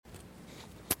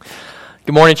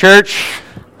Good morning, church.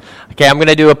 Okay, I'm going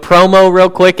to do a promo real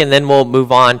quick, and then we'll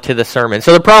move on to the sermon.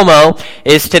 So the promo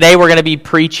is today we're going to be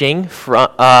preaching from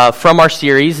our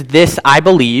series, This I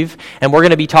Believe, and we're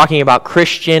going to be talking about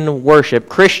Christian worship.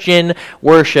 Christian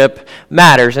worship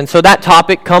matters. And so that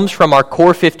topic comes from our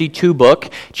Core 52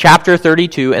 book, chapter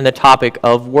 32, and the topic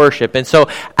of worship. And so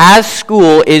as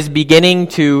school is beginning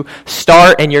to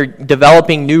start and you're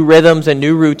developing new rhythms and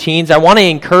new routines, I want to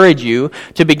encourage you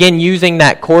to begin using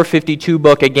that Core 52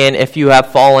 book again if you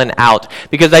have fallen out.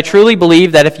 Because I truly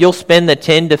believe that if you'll spend the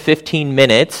 10 to 15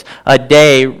 minutes a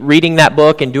day reading that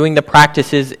book and doing the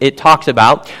practices it talks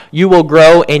about, you will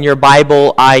grow in your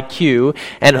Bible IQ.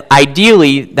 And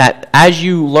ideally, that as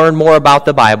you learn more about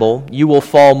the Bible, you will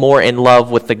fall more in love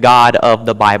with the God of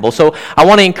the Bible. So I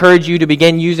want to encourage you to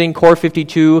begin using Core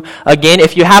 52 again.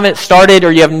 If you haven't started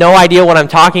or you have no idea what I'm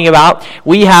talking about,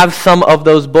 we have some of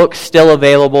those books still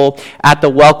available at the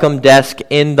welcome desk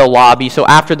in the lobby. So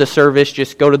after the service,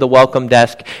 just go to the welcome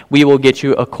desk. We will get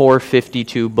you a Core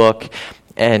 52 book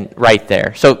and right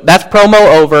there. So that's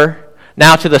promo over.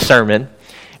 Now to the sermon.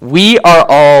 We are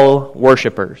all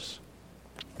worshipers.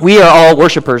 We are all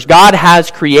worshipers. God has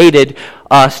created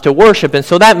us to worship, and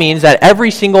so that means that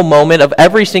every single moment of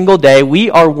every single day,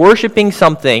 we are worshiping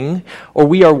something or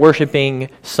we are worshiping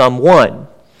someone.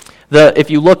 If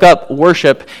you look up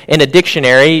worship in a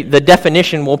dictionary, the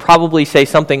definition will probably say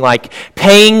something like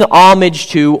paying homage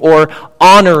to or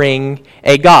honoring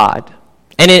a God.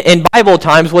 And in Bible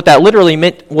times, what that literally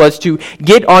meant was to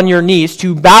get on your knees,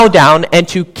 to bow down, and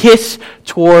to kiss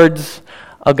towards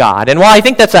a God. And while I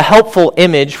think that's a helpful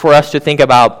image for us to think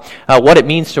about what it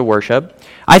means to worship,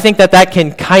 I think that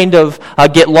can kind of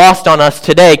get lost on us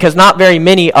today because not very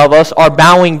many of us are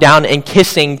bowing down and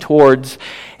kissing towards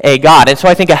a God. And so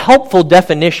I think a helpful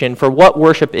definition for what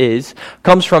worship is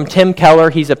comes from Tim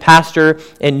Keller. He's a pastor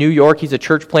in New York. He's a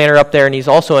church planter up there, and he's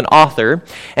also an author.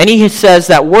 And he says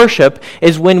that worship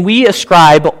is when we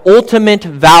ascribe ultimate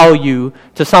value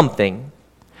to something.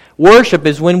 Worship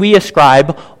is when we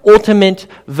ascribe ultimate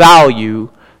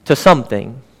value to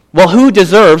something. Well, who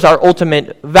deserves our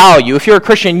ultimate value? If you're a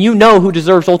Christian, you know who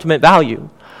deserves ultimate value.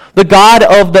 The God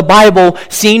of the Bible,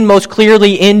 seen most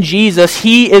clearly in Jesus,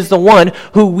 He is the one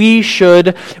who we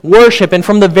should worship. And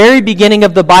from the very beginning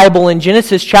of the Bible, in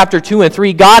Genesis chapter 2 and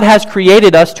 3, God has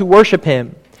created us to worship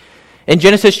Him. In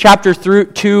Genesis chapter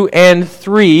 2 and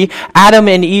 3, Adam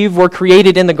and Eve were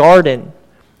created in the garden.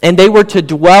 And they were to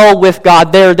dwell with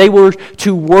God there. They were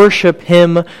to worship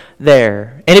Him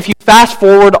there. And if you fast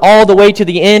forward all the way to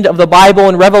the end of the Bible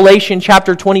in Revelation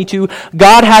chapter 22,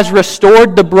 God has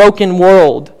restored the broken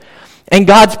world. And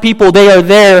God's people, they are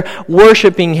there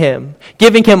worshiping Him,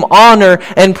 giving Him honor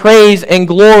and praise and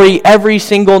glory every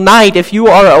single night. If you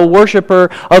are a worshiper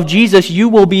of Jesus, you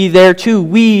will be there too.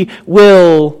 We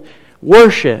will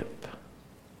worship.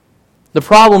 The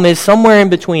problem is somewhere in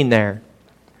between there,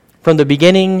 from the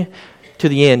beginning to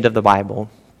the end of the Bible,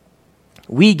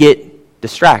 we get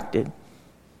distracted.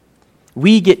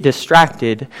 We get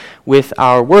distracted with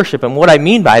our worship. And what I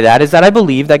mean by that is that I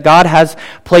believe that God has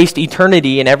placed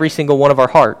eternity in every single one of our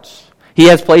hearts. He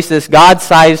has placed this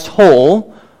God-sized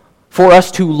hole for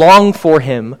us to long for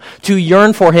Him, to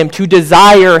yearn for Him, to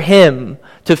desire Him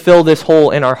to fill this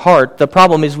hole in our heart. The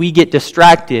problem is we get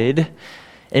distracted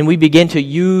and we begin to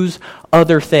use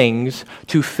other things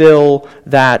to fill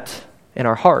that in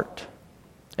our heart.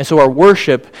 And so our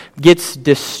worship gets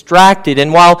distracted.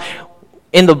 And while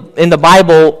in the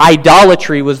Bible,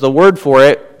 idolatry was the word for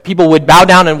it, people would bow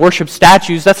down and worship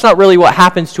statues, that's not really what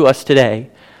happens to us today.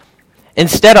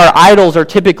 Instead, our idols are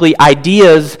typically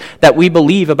ideas that we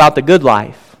believe about the good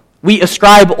life. We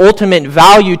ascribe ultimate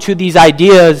value to these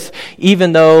ideas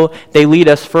even though they lead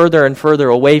us further and further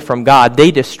away from God.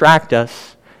 They distract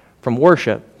us from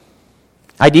worship.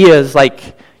 Ideas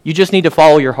like, you just need to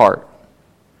follow your heart.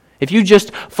 If you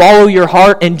just follow your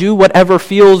heart and do whatever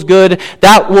feels good,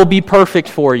 that will be perfect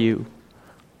for you.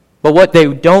 But what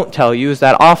they don't tell you is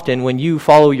that often when you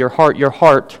follow your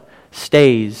heart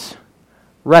stays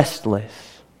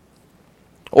restless.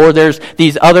 Or there's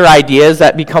these other ideas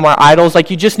that become our idols,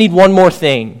 like you just need one more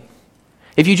thing.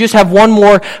 If you just have one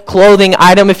more clothing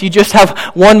item, if you just have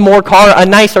one more car, a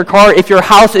nicer car, if your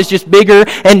house is just bigger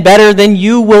and better, then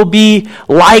you will be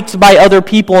liked by other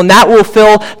people, and that will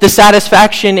fill the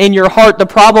satisfaction in your heart. The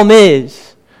problem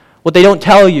is, what they don't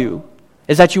tell you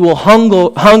is that you will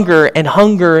hunger and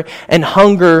hunger and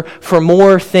hunger for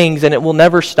more things, and it will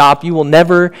never stop. You will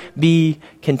never be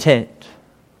content.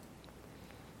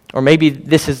 Or maybe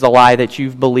this is the lie that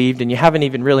you've believed and you haven't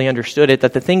even really understood it,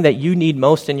 that the thing that you need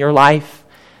most in your life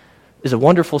is a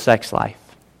wonderful sex life.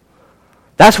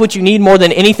 That's what you need more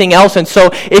than anything else. And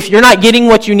so if you're not getting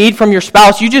what you need from your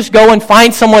spouse, you just go and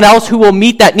find someone else who will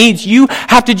meet that needs. You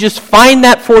have to just find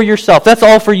that for yourself. That's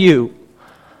all for you.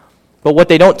 But what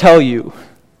they don't tell you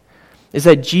is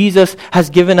that Jesus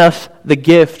has given us the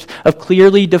gift of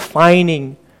clearly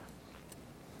defining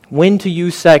when to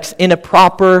use sex in a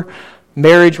proper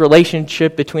marriage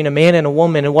relationship between a man and a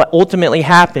woman. And what ultimately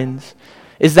happens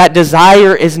is that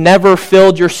desire is never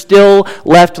filled. You're still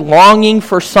left longing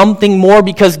for something more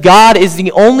because God is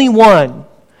the only one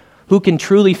who can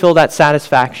truly fill that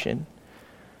satisfaction.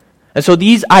 And so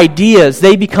these ideas,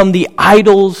 they become the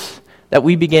idols that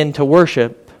we begin to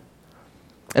worship.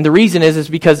 And the reason is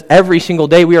because every single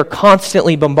day we are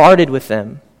constantly bombarded with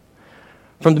them.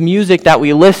 From the music that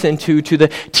we listen to the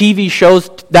TV shows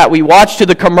that we watch, to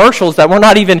the commercials that we're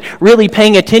not even really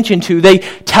paying attention to. They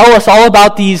tell us all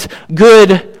about these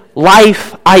good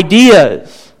life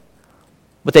ideas,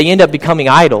 but they end up becoming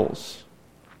idols.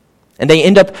 And they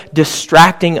end up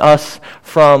distracting us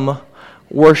from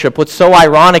worship. What's so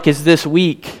ironic is this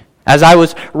week, as I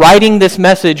was writing this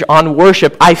message on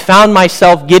worship, I found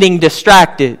myself getting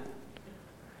distracted.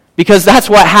 Because that's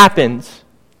what happens.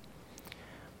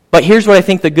 But here's what I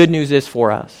think the good news is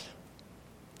for us.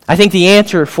 I think the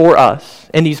answer for us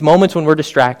in these moments when we're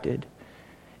distracted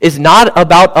is not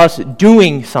about us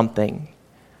doing something.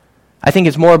 I think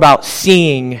it's more about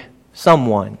seeing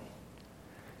someone.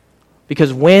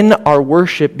 Because when our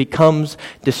worship becomes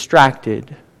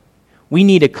distracted, we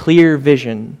need a clear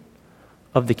vision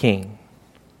of the King.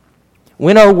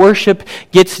 When our worship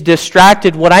gets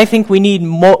distracted, what I think we need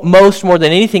most more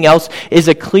than anything else is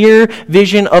a clear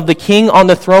vision of the King on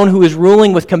the throne who is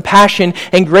ruling with compassion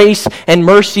and grace and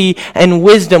mercy and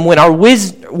wisdom. When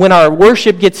our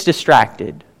worship gets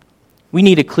distracted, we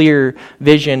need a clear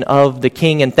vision of the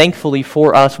King. And thankfully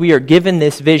for us, we are given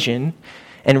this vision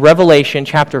in Revelation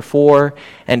chapter 4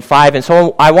 and 5. And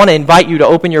so I want to invite you to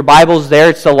open your Bibles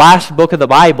there. It's the last book of the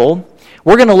Bible.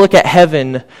 We're going to look at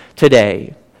heaven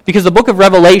today. Because the book of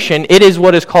Revelation, it is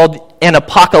what is called an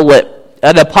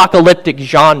apocalyptic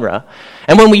genre.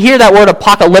 And when we hear that word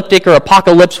apocalyptic or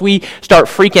apocalypse, we start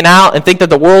freaking out and think that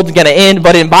the world's going to end.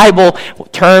 But in Bible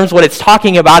terms, what it's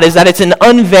talking about is that it's an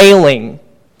unveiling.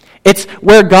 It's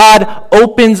where God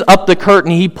opens up the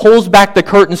curtain. He pulls back the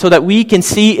curtain so that we can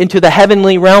see into the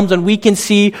heavenly realms and we can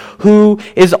see who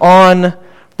is on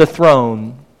the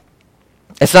throne.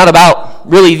 It's not about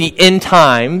really the end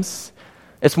times.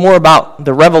 It's more about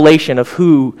the revelation of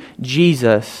who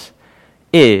Jesus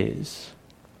is.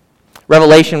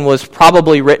 Revelation was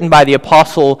probably written by the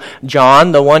Apostle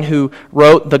John, the one who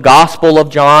wrote the Gospel of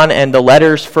John and the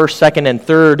letters 1st, 2nd, and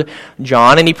 3rd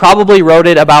John. And he probably wrote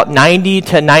it about 90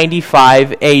 to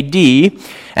 95 AD.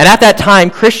 And at that time,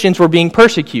 Christians were being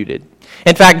persecuted.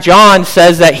 In fact, John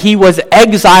says that he was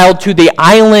exiled to the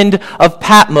island of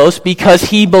Patmos because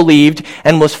he believed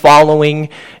and was following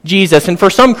Jesus. And for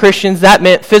some Christians, that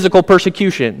meant physical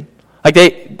persecution.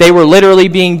 Like they were literally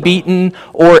being beaten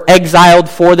or exiled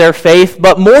for their faith.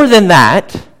 But more than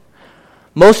that,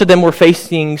 most of them were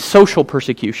facing social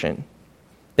persecution.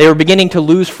 They were beginning to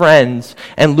lose friends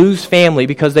and lose family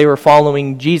because they were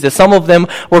following Jesus. Some of them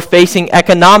were facing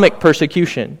economic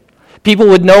persecution. People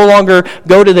would no longer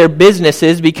go to their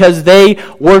businesses because they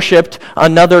worshiped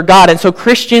another god. And so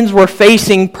Christians were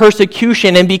facing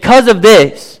persecution. And because of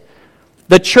this,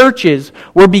 the churches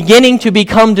were beginning to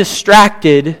become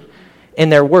distracted in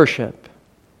their worship.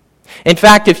 In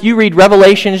fact, if you read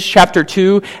Revelation chapter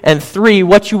 2 and 3,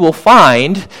 what you will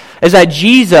find is that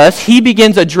Jesus, he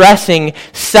begins addressing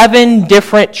 7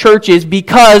 different churches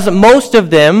because most of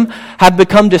them have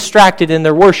become distracted in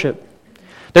their worship.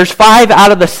 There's 5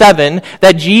 out of the 7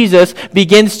 that Jesus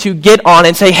begins to get on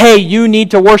and say, hey, you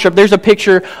need to worship. There's a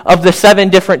picture of the 7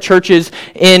 different churches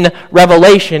in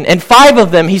Revelation. And 5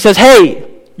 of them, he says,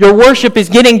 hey, your worship is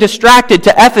getting distracted.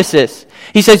 To Ephesus,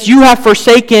 he says, you have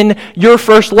forsaken your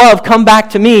first love. Come back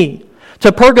to me.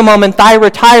 To Pergamum and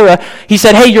Thyatira, he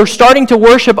said, hey, you're starting to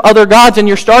worship other gods and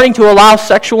you're starting to allow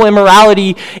sexual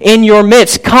immorality in your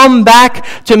midst. Come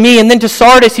back to me. And then to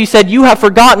Sardis, he said, you have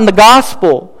forgotten the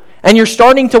gospel. And you're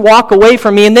starting to walk away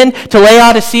from me. And then to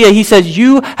Laodicea, he says,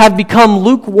 you have become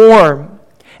lukewarm,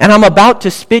 and I'm about to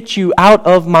spit you out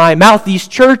of my mouth. These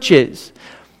churches,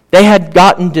 they had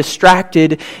gotten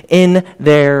distracted in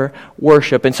their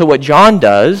worship. And so what John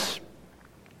does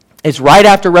is right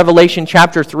after Revelation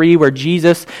chapter 3, where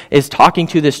Jesus is talking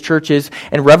to these churches,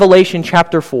 in Revelation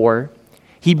chapter 4,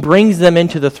 he brings them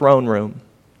into the throne room.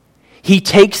 He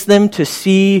takes them to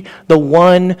see the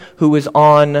one who is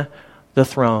on the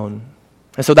throne.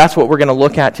 And so that's what we're going to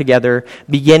look at together,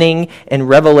 beginning in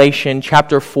Revelation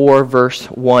chapter 4, verse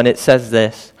 1. It says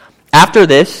this, After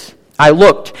this, I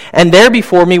looked, and there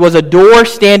before me was a door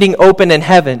standing open in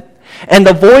heaven. And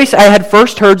the voice I had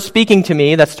first heard speaking to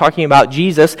me, that's talking about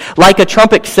Jesus, like a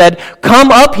trumpet said,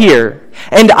 "Come up here,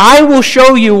 and I will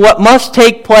show you what must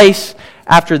take place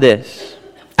after this."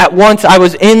 At once I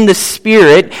was in the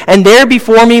Spirit, and there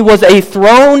before me was a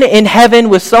throne in heaven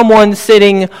with someone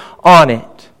sitting on it.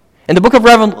 In the book of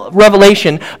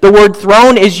Revelation, the word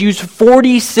throne is used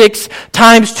 46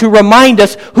 times to remind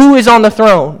us who is on the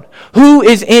throne, who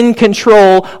is in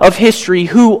control of history,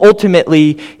 who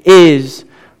ultimately is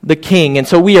the king. And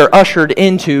so we are ushered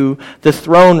into the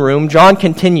throne room. John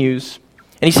continues,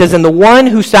 and he says, "And the one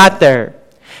who sat there,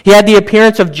 he had the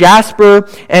appearance of jasper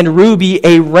and ruby,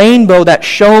 a rainbow that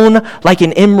shone like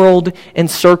an emerald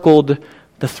encircled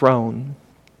the throne."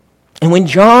 And when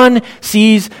John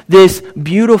sees this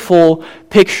beautiful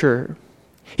picture,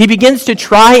 he begins to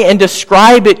try and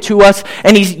describe it to us,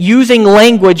 and he's using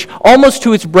language almost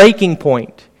to its breaking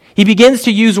point. He begins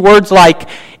to use words like,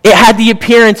 "it had the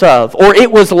appearance of," or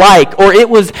 "it was like," or "it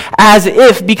was as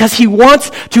if," because he wants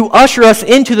to usher us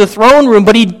into the throne room,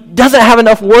 but he doesn't have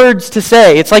enough words to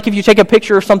say. It's like if you take a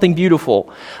picture of something beautiful,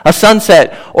 a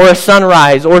sunset or a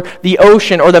sunrise or the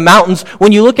ocean or the mountains.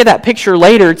 When you look at that picture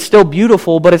later, it's still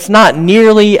beautiful, but it's not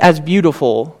nearly as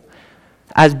beautiful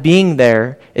as being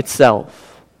there itself.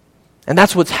 And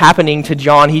that's what's happening to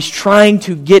John. He's trying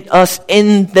to get us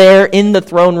in there in the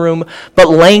throne room, but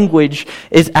language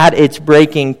is at its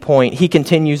breaking point. He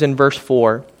continues in verse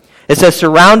 4. It says,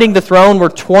 "Surrounding the throne were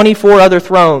 24 other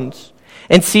thrones,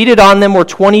 and seated on them were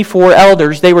 24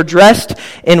 elders. They were dressed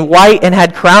in white and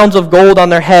had crowns of gold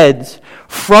on their heads.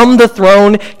 From the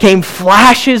throne came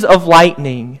flashes of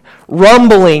lightning,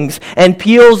 rumblings, and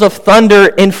peals of thunder.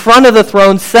 In front of the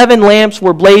throne, 7 lamps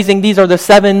were blazing." These are the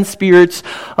 7 spirits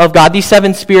of God. These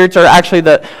 7 spirits are actually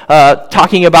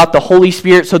talking about the Holy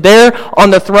Spirit. So there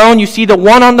on the throne, you see the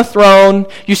one on the throne,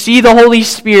 you see the Holy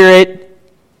Spirit,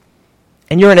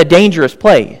 and you're in a dangerous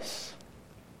place.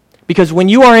 Because when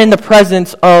you are in the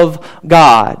presence of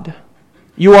God,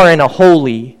 you are in a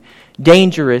holy,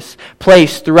 dangerous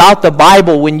place. Throughout the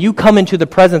Bible, when you come into the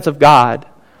presence of God,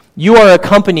 you are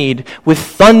accompanied with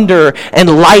thunder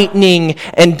and lightning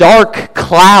and dark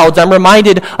clouds. I'm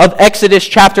reminded of Exodus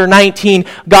chapter 19.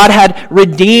 God had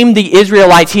redeemed the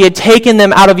Israelites. He had taken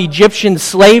them out of Egyptian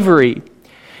slavery.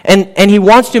 And he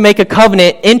wants to make a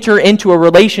covenant, enter into a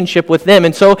relationship with them.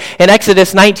 And so in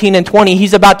Exodus 19 and 20,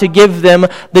 he's about to give them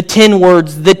the 10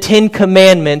 words, the 10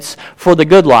 commandments for the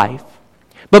good life.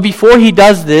 But before he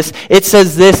does this, it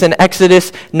says this in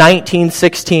Exodus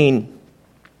 19:16.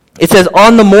 It says,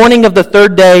 "On the morning of the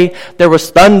 3rd day, there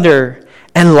was thunder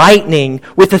and lightning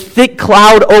with a thick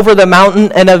cloud over the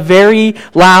mountain and a very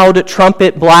loud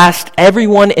trumpet blast.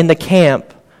 Everyone in the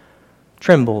camp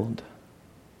trembled."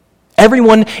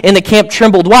 Everyone in the camp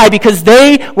trembled. Why? Because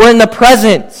they were in the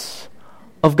presence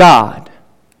of God.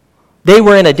 They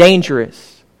were in a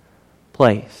dangerous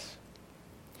place.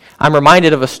 I'm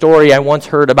reminded of a story I once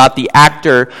heard about the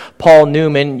actor Paul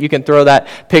Newman. You can throw that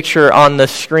picture on the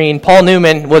screen. Paul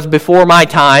Newman was before my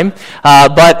time,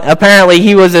 but apparently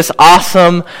he was this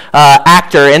awesome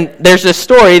actor. And there's this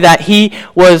story that he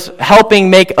was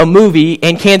helping make a movie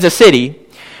in Kansas City.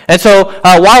 And so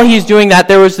while he's doing that,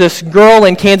 there was this girl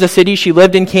in Kansas City. She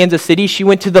lived in Kansas City. She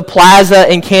went to the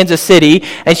plaza in Kansas City,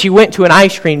 and she went to an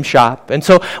ice cream shop. And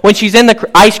so when she's in the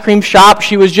ice cream shop,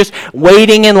 she was just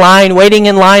waiting in line,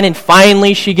 and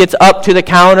finally she gets up to the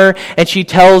counter, and she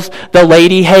tells the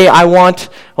lady, "Hey, I want,"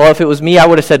 well, if it was me, I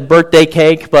would have said birthday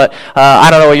cake, but I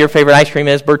don't know what your favorite ice cream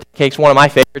is. Birthday cake's one of my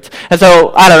favorites. And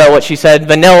so I don't know what she said,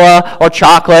 vanilla or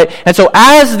chocolate. And so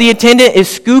as the attendant is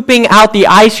scooping out the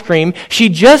ice cream, she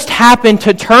just happened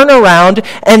to turn around,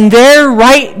 and there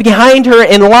right behind her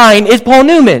in line is Paul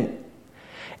Newman.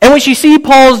 And when she sees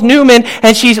Paul Newman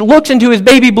and she looks into his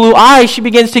baby blue eyes, she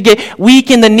begins to get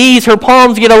weak in the knees. Her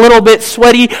palms get a little bit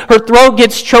sweaty. Her throat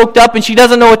gets choked up, and she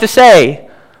doesn't know what to say.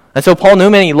 And so Paul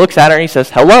Newman, he looks at her and he says,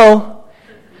 "Hello?"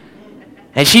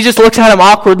 And she just looks at him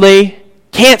awkwardly,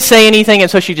 can't say anything, and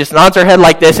so she just nods her head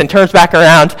like this and turns back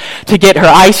around to get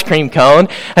her ice cream cone.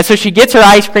 And so she gets her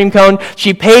ice cream cone.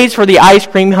 She pays for the ice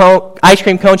cream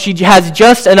cone. She has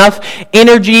just enough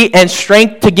energy and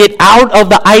strength to get out of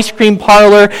the ice cream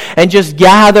parlor and just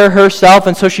gather herself.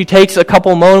 And so she takes a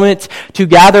couple moments to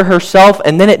gather herself,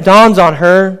 and then it dawns on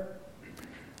her,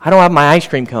 I don't have my ice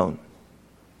cream cone.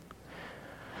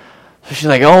 So she's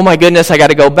like, "Oh my goodness, I got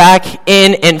to go back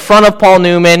in front of Paul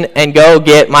Newman and go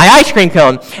get my ice cream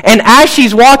cone." And as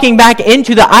she's walking back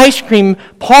into the ice cream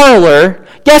parlor,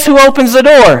 guess who opens the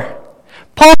door?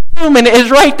 Paul Newman is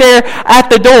right there at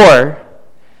the door.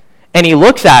 And he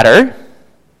looks at her,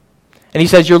 And he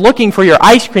says, "You're looking for your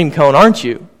ice cream cone, aren't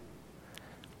you?"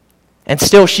 And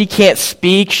still she can't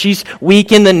speak. She's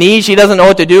weak in the knees. She doesn't know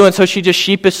what to do. And so she just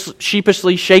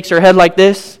sheepishly shakes her head like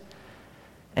this.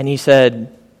 And he said,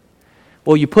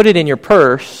 "Well, you put it in your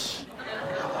purse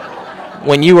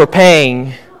when you were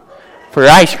paying for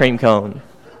your ice cream cone."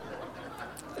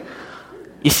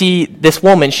 You see, this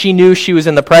woman, she knew she was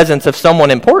in the presence of someone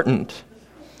important.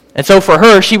 And so for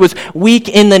her, she was weak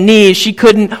in the knees. She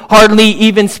couldn't hardly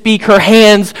even speak. Her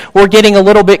hands were getting a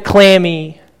little bit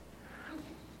clammy.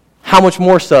 How much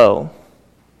more so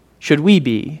should we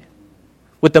be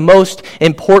with the most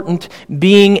important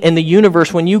being in the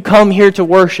universe? When you come here to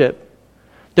worship,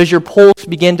 does your pulse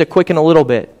begin to quicken a little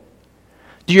bit?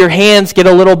 Do your hands get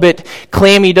a little bit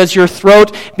clammy? Does your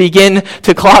throat begin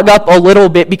to clog up a little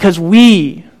bit? Because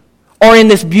we are in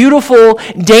this beautiful,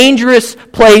 dangerous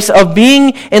place of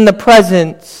being in the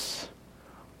presence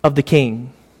of the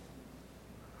King.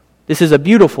 This is a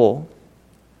beautiful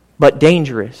but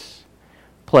dangerous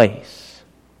place.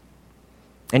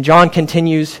 And John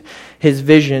continues his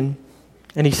vision,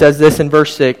 and he says this in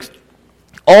verse 6.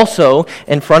 "Also,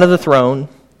 in front of the throne,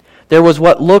 there was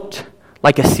what looked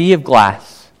like a sea of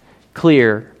glass,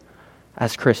 clear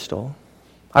as crystal."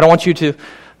 I don't want you to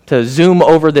zoom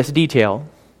over this detail,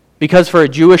 because for a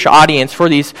Jewish audience, for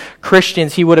these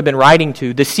Christians he would have been writing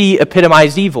to, the sea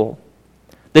epitomized evil.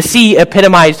 The sea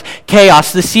epitomized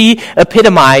chaos. The sea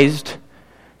epitomized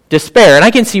despair. And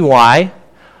I can see why.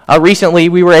 Recently,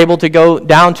 we were able to go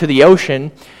down to the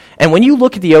ocean, and when you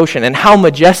look at the ocean and how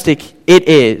majestic it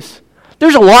is,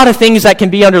 there's a lot of things that can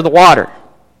be under the water.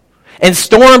 And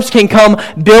storms can come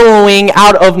billowing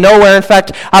out of nowhere. In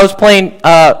fact, I was playing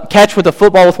catch with a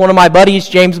football with one of my buddies,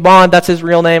 James Bond. That's his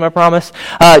real name, I promise.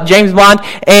 James Bond.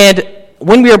 And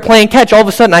when we were playing catch, all of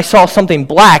a sudden I saw something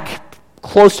black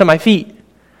close to my feet.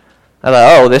 I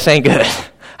thought, oh, this ain't good.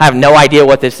 I have no idea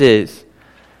what this is.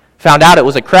 Found out it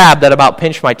was a crab that about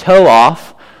pinched my toe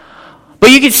off.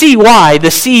 But you can see why the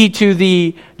sea to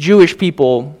the Jewish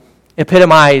people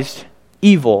epitomized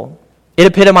evil. It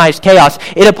epitomized chaos.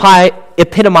 It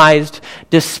epitomized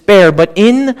despair. But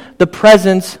in the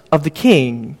presence of the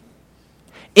King,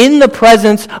 in the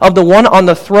presence of the one on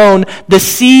the throne, the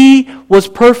sea was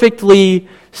perfectly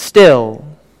still.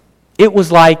 It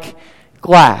was like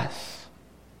glass.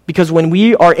 Because when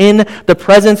we are in the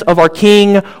presence of our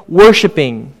King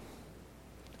worshiping,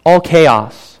 all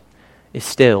chaos is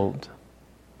stilled.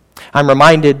 I'm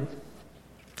reminded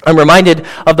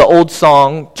of the old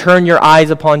song, "Turn Your Eyes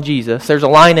Upon Jesus." There's a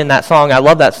line in that song, I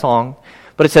love that song,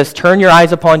 but it says, "Turn your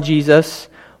eyes upon Jesus,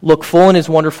 look full in his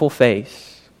wonderful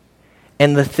face,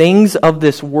 and the things of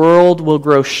this world will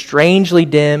grow strangely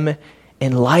dim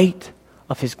in light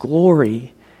of his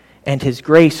glory and his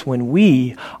grace." When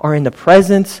we are in the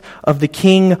presence of the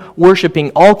King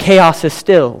worshiping, all chaos is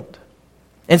stilled.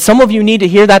 And some of you need to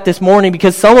hear that this morning,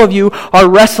 because some of you are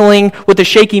wrestling with a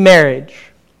shaky marriage.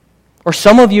 Or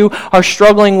some of you are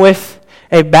struggling with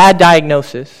a bad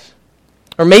diagnosis.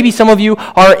 Or maybe some of you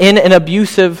are in an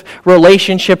abusive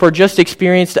relationship or just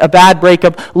experienced a bad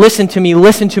breakup. Listen to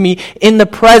me. In the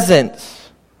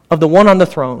presence of the one on the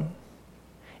throne,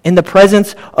 in the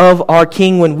presence of our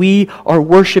King, when we are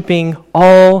worshiping,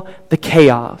 all the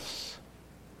chaos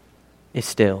is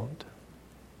stilled.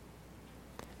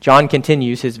 John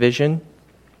continues his vision,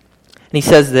 and he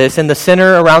says this: "In the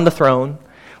center around the throne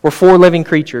were 4 living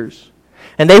creatures,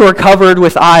 and they were covered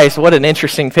with eyes." What an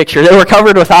interesting picture. They were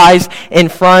covered with eyes in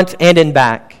front and in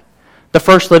back. The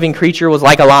first living creature was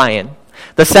like a lion.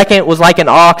 The second was like an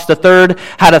ox. The third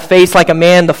had a face like a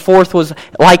man. The fourth was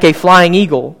like a flying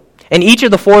eagle. And each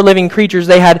of the 4 living creatures,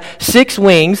 they had 6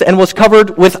 wings and was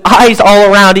covered with eyes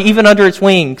all around, even under its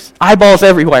wings. Eyeballs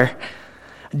everywhere.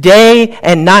 Day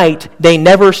and night, they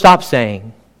never stop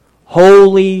saying,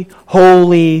 "Holy,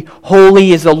 holy,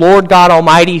 holy is the Lord God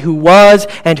Almighty, who was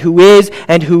and who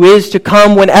is to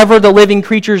come." Whenever the living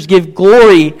creatures give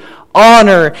glory,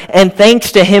 honor, and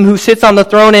thanks to him who sits on the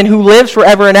throne and who lives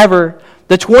forever and ever,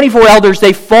 the 24 elders,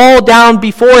 they fall down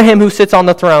before him who sits on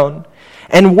the throne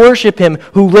and worship him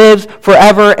who lives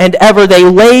forever and ever. They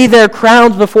lay their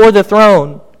crowns before the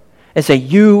throne and say,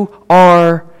 "You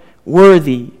are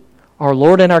worthy, our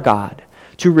Lord and our God,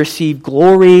 to receive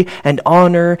glory and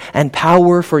honor and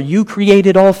power, for you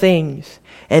created all things,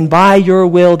 and by your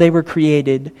will they were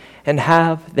created and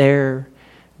have their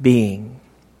being."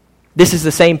 This is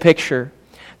the same picture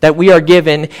that we are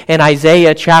given in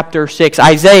Isaiah chapter 6.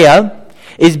 Isaiah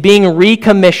is being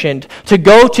recommissioned to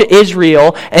go to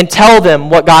Israel and tell them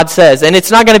what God says. And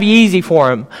it's not going to be easy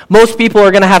for him. Most people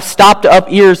are going to have stopped up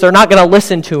ears. They're not going to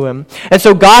listen to him. And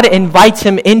so God invites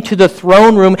him into the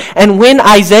throne room. And when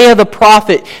Isaiah the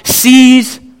prophet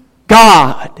sees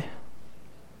God,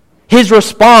 his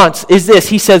response is this.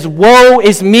 He says, "Woe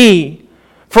is me,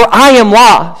 for I am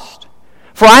lost.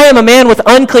 For I am a man with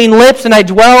unclean lips, and I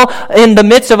dwell in the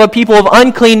midst of a people of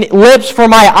unclean lips. For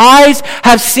my eyes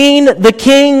have seen the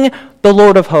King, the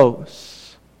Lord of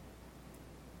hosts."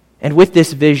 And with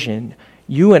this vision,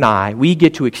 you and I, we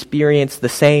get to experience the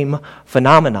same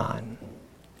phenomenon.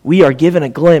 We are given a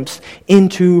glimpse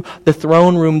into the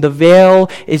throne room. The veil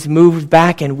is moved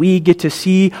back, and we get to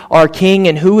see our King.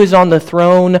 And who is on the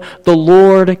throne? The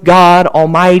Lord God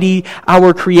Almighty,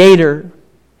 our Creator.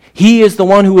 He is the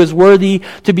one who is worthy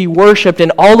to be worshipped,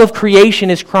 and all of creation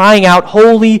is crying out,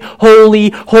 "Holy, holy,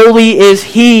 holy is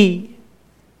He."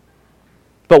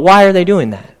 But why are they doing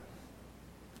that?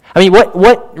 I mean,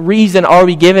 what reason are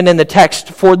we given in the text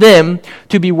for them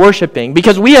to be worshiping?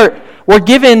 Because we're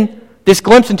given this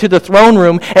glimpse into the throne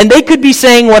room, and they could be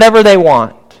saying whatever they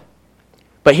want.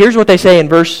 But here's what they say in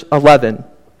verse 11.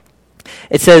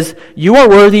 It says, "You are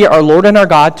worthy, our Lord and our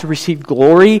God, to receive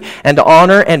glory and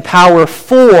honor and power,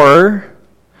 for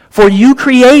you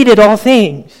created all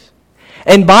things,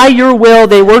 and by your will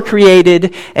they were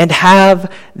created and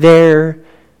have their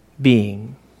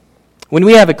being." When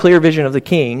we have a clear vision of the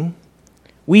King,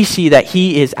 we see that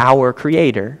He is our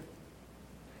Creator.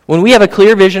 When we have a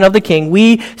clear vision of the King,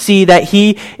 we see that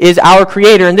He is our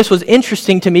Creator. And this was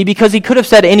interesting to me because He could have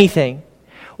said anything.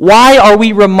 Why are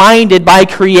we reminded by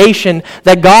creation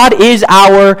that God is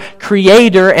our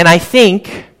Creator? And I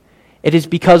think it is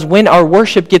because when our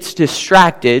worship gets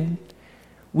distracted,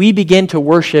 we begin to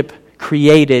worship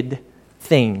created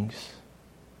things.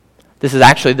 This is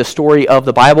actually the story of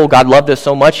the Bible. God loved us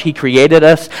so much, He created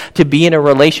us to be in a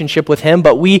relationship with Him,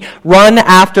 but we run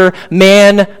after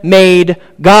man-made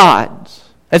gods.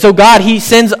 And so God, He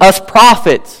sends us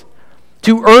prophets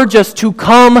to urge us to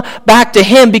come back to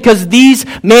Him, because these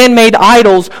man-made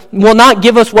idols will not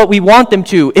give us what we want them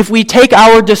to. If we take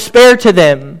our despair to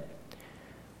them,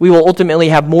 we will ultimately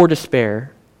have more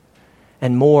despair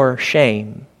and more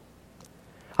shame.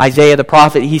 Isaiah the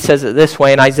prophet, he says it this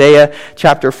way in Isaiah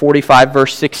chapter 45,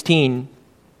 verse 16.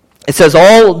 It says,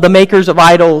 "All the makers of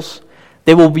idols,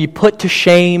 they will be put to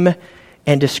shame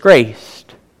and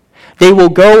disgraced. They will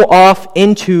go off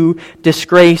into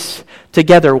disgrace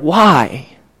together." Why?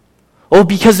 Oh,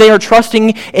 because they are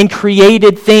trusting in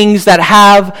created things that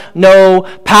have no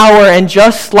power. And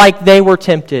just like they were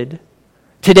tempted,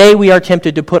 today we are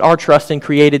tempted to put our trust in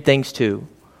created things too.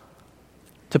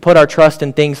 To put our trust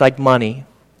in things like money.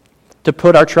 To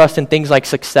put our trust in things like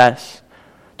success.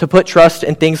 To put trust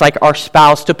in things like our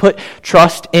spouse. To put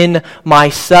trust in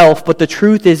myself. But the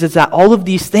truth is that all of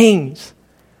these things,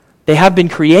 they have been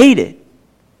created.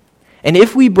 And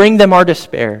if we bring them our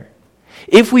despair,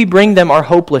 if we bring them our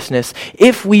hopelessness,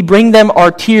 if we bring them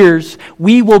our tears,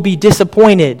 we will be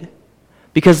disappointed,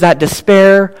 because that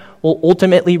despair will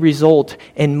ultimately result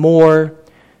in more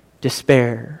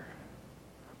despair.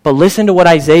 But listen to what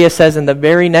Isaiah says in the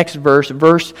very next verse,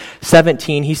 verse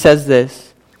 17. He says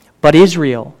this, "But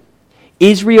Israel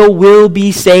will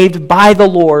be saved by the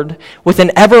Lord with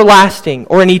an everlasting,"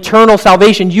 or an eternal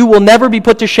salvation. You will never be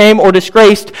put to shame or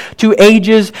disgraced to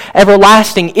ages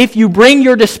everlasting. If you bring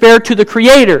your despair to the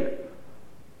Creator,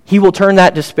 He will turn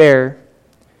that despair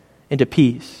into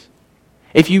peace.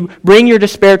 If you bring your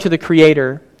despair to the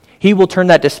Creator, He will turn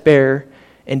that despair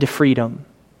into freedom.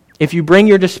 If you bring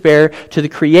your despair to the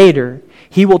Creator,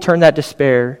 He will turn that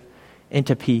despair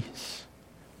into peace.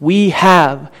 We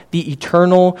have the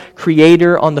eternal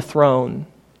Creator on the throne,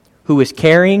 who is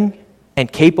caring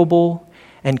and capable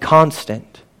and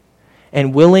constant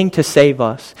and willing to save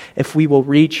us if we will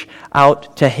reach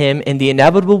out to Him in the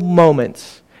inevitable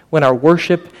moments when our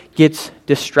worship gets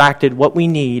distracted. What we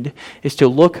need is to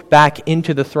look back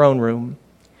into the throne room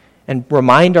and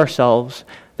remind ourselves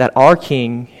that our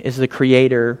King is the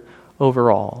Creator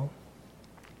over all.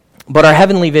 But our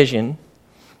heavenly vision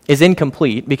is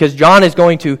incomplete, because John is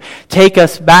going to take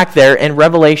us back there in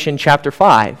Revelation chapter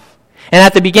 5. And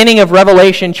at the beginning of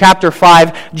Revelation chapter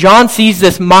 5, John sees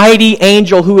this mighty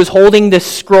angel who is holding this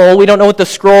scroll. We don't know what the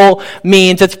scroll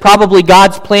means. It's probably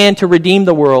God's plan to redeem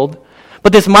the world.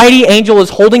 But this mighty angel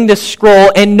is holding this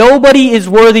scroll, and nobody is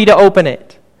worthy to open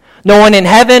it. No one in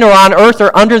heaven or on earth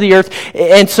or under the earth.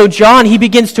 And so John, he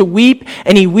begins to weep,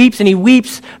 and he weeps, and he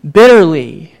weeps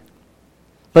bitterly.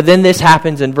 But then this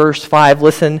happens in verse 5.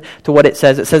 Listen to what it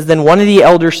says. It says, "Then one of the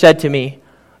elders said to me,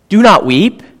 'Do not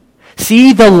weep.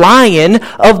 See, the Lion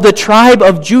of the tribe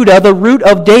of Judah, the Root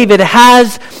of David,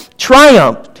 has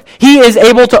triumphed. He is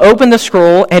able to open the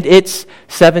scroll and its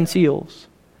 7 seals.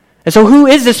 And so who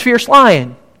is this fierce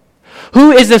lion?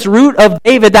 Who is this Root of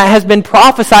David that has been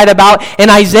prophesied about in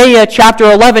Isaiah chapter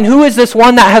 11? Who is this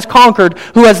one that has conquered,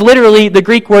 who has literally, the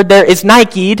Greek word there is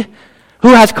Nike'd, who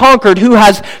has conquered, who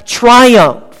has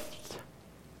triumphed?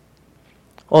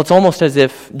 Well, it's almost as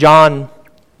if John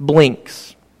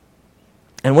blinks.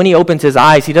 And when he opens his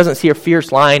eyes, he doesn't see a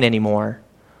fierce lion anymore,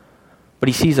 but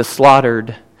he sees a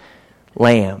slaughtered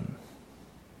lamb.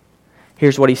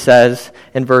 Here's what he says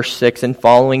in verse 6 and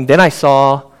following. Then I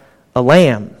saw a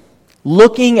lamb,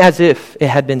 looking as if it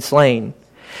had been slain,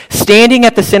 standing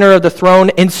at the center of the throne,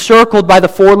 encircled by the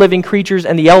 4 living creatures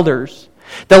and the elders.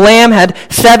 The Lamb had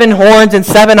 7 horns and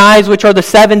 7 eyes, which are the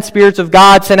 7 spirits of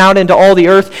God sent out into all the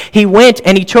earth. He went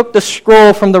and he took the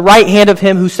scroll from the right hand of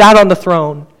him who sat on the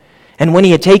throne. And when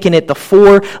he had taken it, the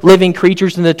 4 living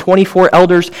creatures and the 24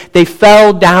 elders, they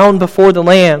fell down before the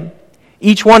Lamb.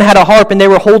 Each one had a harp, and they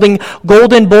were holding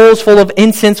golden bowls full of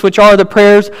incense, which are the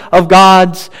prayers of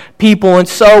God's people. And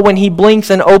so when he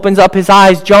blinks and opens up his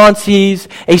eyes, John sees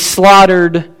a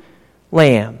slaughtered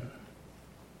lamb.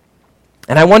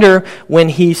 And I wonder when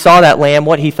he saw that lamb,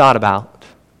 what he thought about.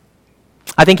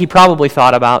 I think he probably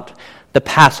thought about the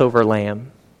Passover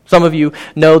lamb. Some of you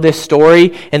know this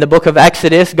story. In the book of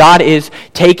Exodus, God is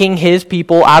taking his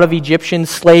people out of Egyptian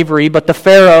slavery, but the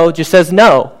Pharaoh just says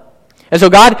no. And so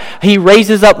God, he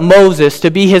raises up Moses to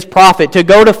be his prophet, to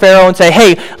go to Pharaoh and say,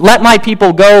 hey, let my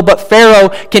people go. But Pharaoh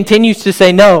continues to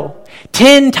say no.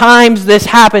 10 times this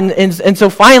happened. And so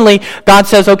finally, God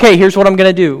says, okay, here's what I'm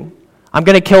going to do. I'm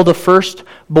going to kill the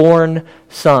firstborn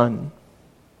son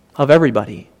of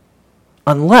everybody,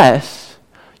 unless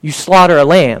you slaughter a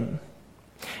lamb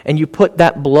and you put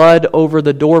that blood over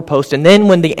the doorpost. And then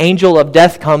when the angel of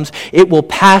death comes, it will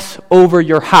pass over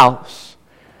your house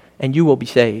and you will be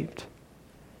saved.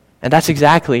 And that's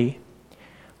exactly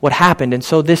what happened. And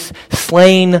so this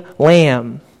slain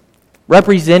lamb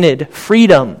represented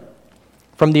freedom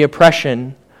from the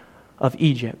oppression of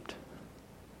Egypt.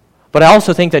 But I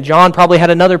also think that John probably had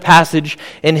another passage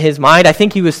in his mind. I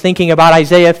think he was thinking about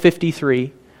Isaiah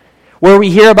 53, where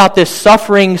we hear about this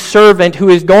suffering servant who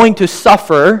is going to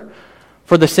suffer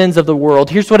for the sins of the world.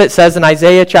 Here's what it says in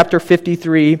Isaiah chapter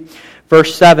 53,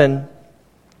 verse 7.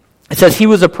 It says, he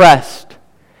was oppressed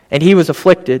and he was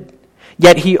afflicted,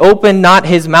 yet he opened not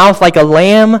his mouth. Like a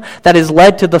lamb that is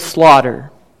led to the slaughter,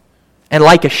 and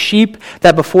like a sheep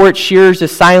that before its shearers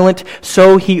is silent,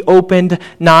 so he opened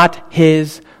not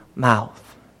his mouth.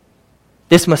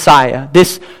 This Messiah,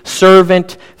 this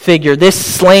servant figure, this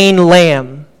slain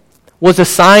lamb was a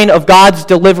sign of God's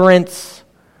deliverance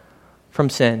from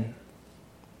sin.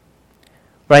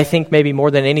 But I think maybe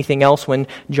more than anything else, when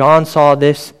John saw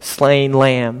this slain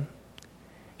lamb,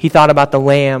 he thought about the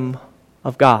Lamb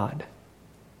of God.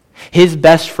 His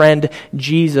best friend,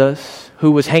 Jesus, who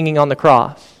was hanging on the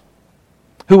cross,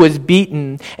 who was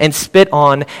beaten and spit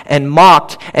on and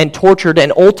mocked and tortured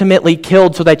and ultimately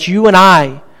killed so that you and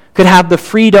I could have the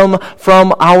freedom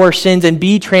from our sins and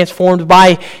be transformed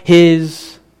by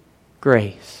his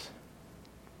grace.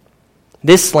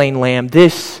 This slain lamb,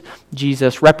 this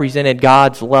Jesus, represented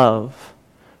God's love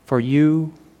for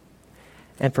you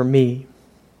and for me.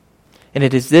 And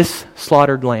it is this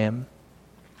slaughtered lamb,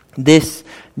 this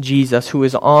Jesus, who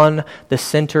is on the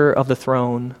center of the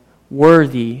throne,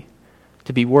 worthy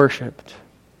to be worshipped.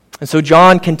 And so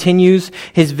John continues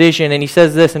his vision, and he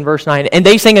says this in verse 9, and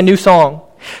they sang a new song,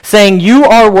 saying, you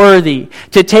are worthy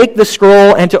to take the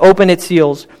scroll and to open its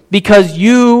seals, because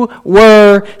you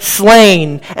were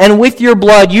slain, and with your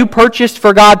blood you purchased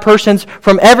for God persons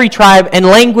from every tribe and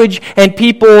language and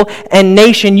people and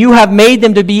nation. You have made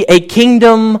them to be a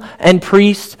kingdom and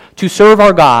priests to serve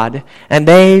our God, and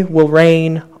they will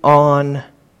reign on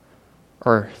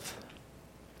earth.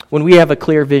 When we have a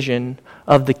clear vision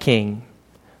of the King,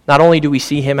 not only do we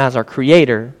see him as our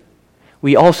Creator,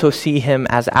 we also see him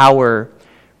as our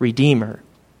Redeemer.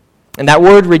 And that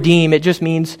word redeem, it just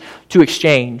means to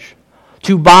exchange,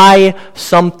 to buy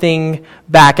something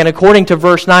back. And according to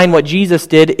verse 9, what Jesus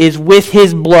did is with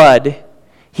his blood,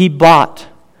 he bought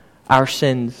our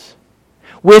sins.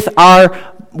 With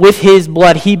his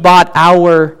blood, he bought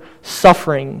our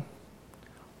suffering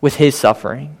with his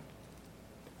suffering.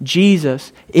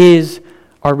 Jesus is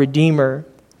our Redeemer,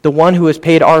 the one who has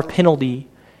paid our penalty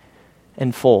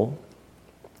in full.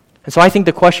 And so I think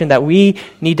the question that we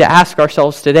need to ask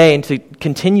ourselves today, and to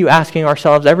continue asking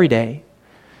ourselves every day,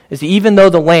 is even though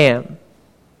the Lamb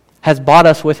has bought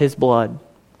us with his blood,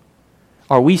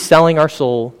 are we selling our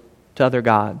soul to other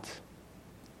gods?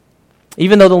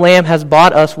 Even though the Lamb has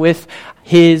bought us with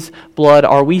his blood,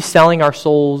 are we selling our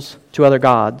souls to other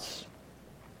gods?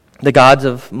 The gods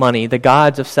of money, the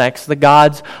gods of sex, the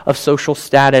gods of social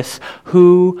status.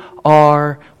 Who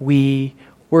are we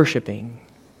worshiping?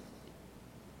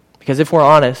 Because if we're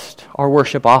honest, our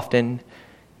worship often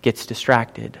gets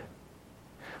distracted.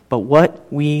 But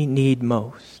what we need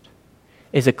most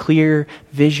is a clear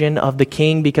vision of the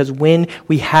King, because when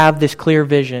we have this clear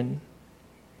vision,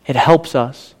 it helps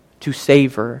us to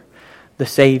savor the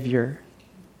Savior.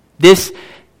 This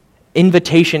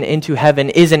invitation into heaven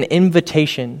is an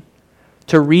invitation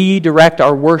to redirect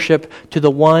our worship to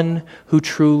the one who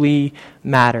truly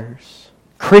matters.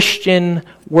 Christian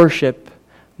worship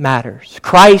matters.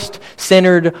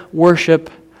 Christ-centered worship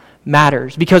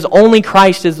matters, because only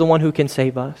Christ is the one who can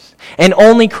save us. And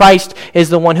only Christ is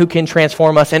the one who can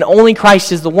transform us. And only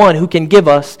Christ is the one who can give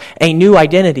us a new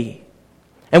identity.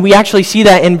 And we actually see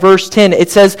that in verse 10. It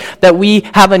says that we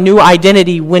have a new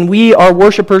identity. When we are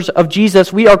worshipers of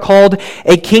Jesus, we are called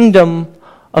a kingdom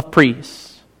of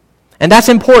priests. And that's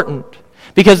important,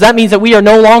 because that means that we are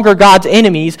no longer God's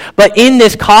enemies, but in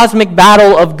this cosmic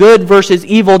battle of good versus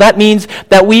evil, that means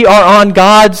that we are on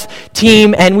God's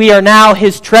team and we are now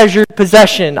his treasured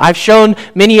possession. I've shown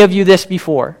many of you this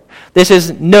before. This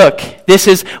is Nook. This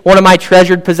is one of my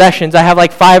treasured possessions. I have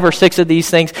like 5 or 6 of these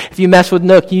things. If you mess with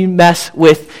Nook, you mess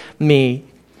with me.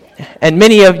 And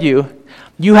many of you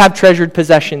have treasured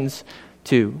possessions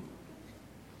too.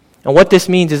 And what this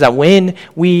means is that when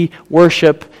we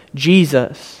worship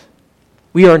Jesus,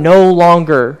 we are no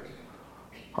longer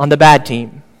on the bad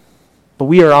team, but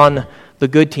we are on the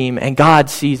good team, and God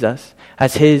sees us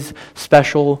as his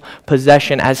special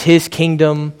possession, as his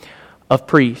kingdom of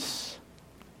priests.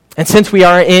 And since we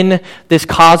are in this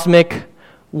cosmic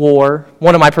war,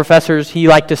 one of my professors, he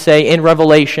liked to say, in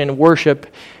Revelation, worship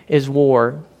is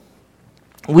war.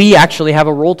 We actually have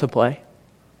a role to play.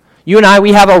 You and I,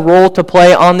 we have a role to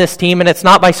play on this team, and it's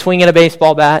not by swinging a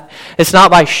baseball bat. It's not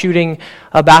by shooting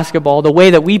a basketball. The way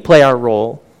that we play our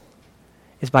role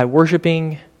is by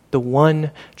worshiping the one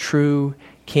true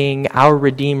King, our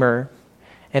Redeemer,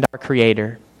 and our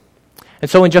Creator.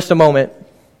 And so in just a moment,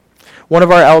 one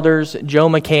of our elders, Joe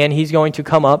McCann, he's going to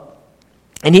come up,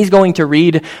 and he's going to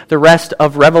read the rest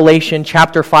of Revelation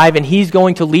chapter 5, and he's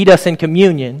going to lead us in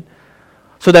communion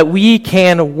so that we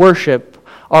can worship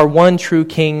our one true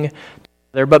King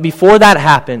together. But before that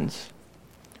happens,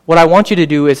 what I want you to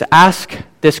do is ask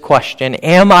this question: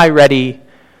 am I ready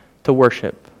to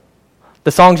worship?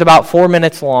 The song's about 4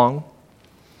 minutes long,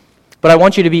 but I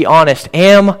want you to be honest.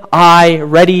 Am I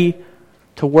ready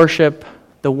to worship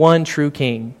the one true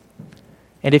King?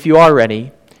 And if you are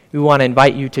ready, we want to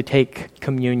invite you to take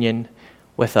communion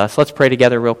with us. Let's pray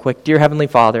together real quick. Dear Heavenly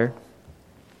Father,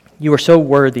 you are so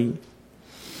worthy.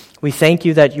 We thank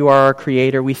you that you are our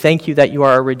Creator. We thank you that you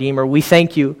are our Redeemer. We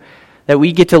thank you that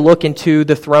we get to look into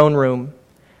the throne room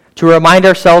to remind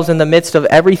ourselves in the midst of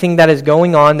everything that is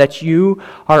going on that you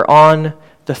are on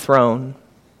the throne.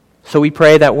 So we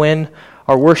pray that when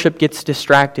our worship gets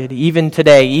distracted, even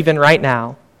today, even right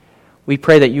now, we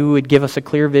pray that you would give us a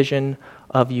clear vision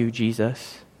of you,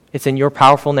 Jesus. It's in your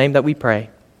powerful name that we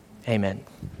pray. Amen.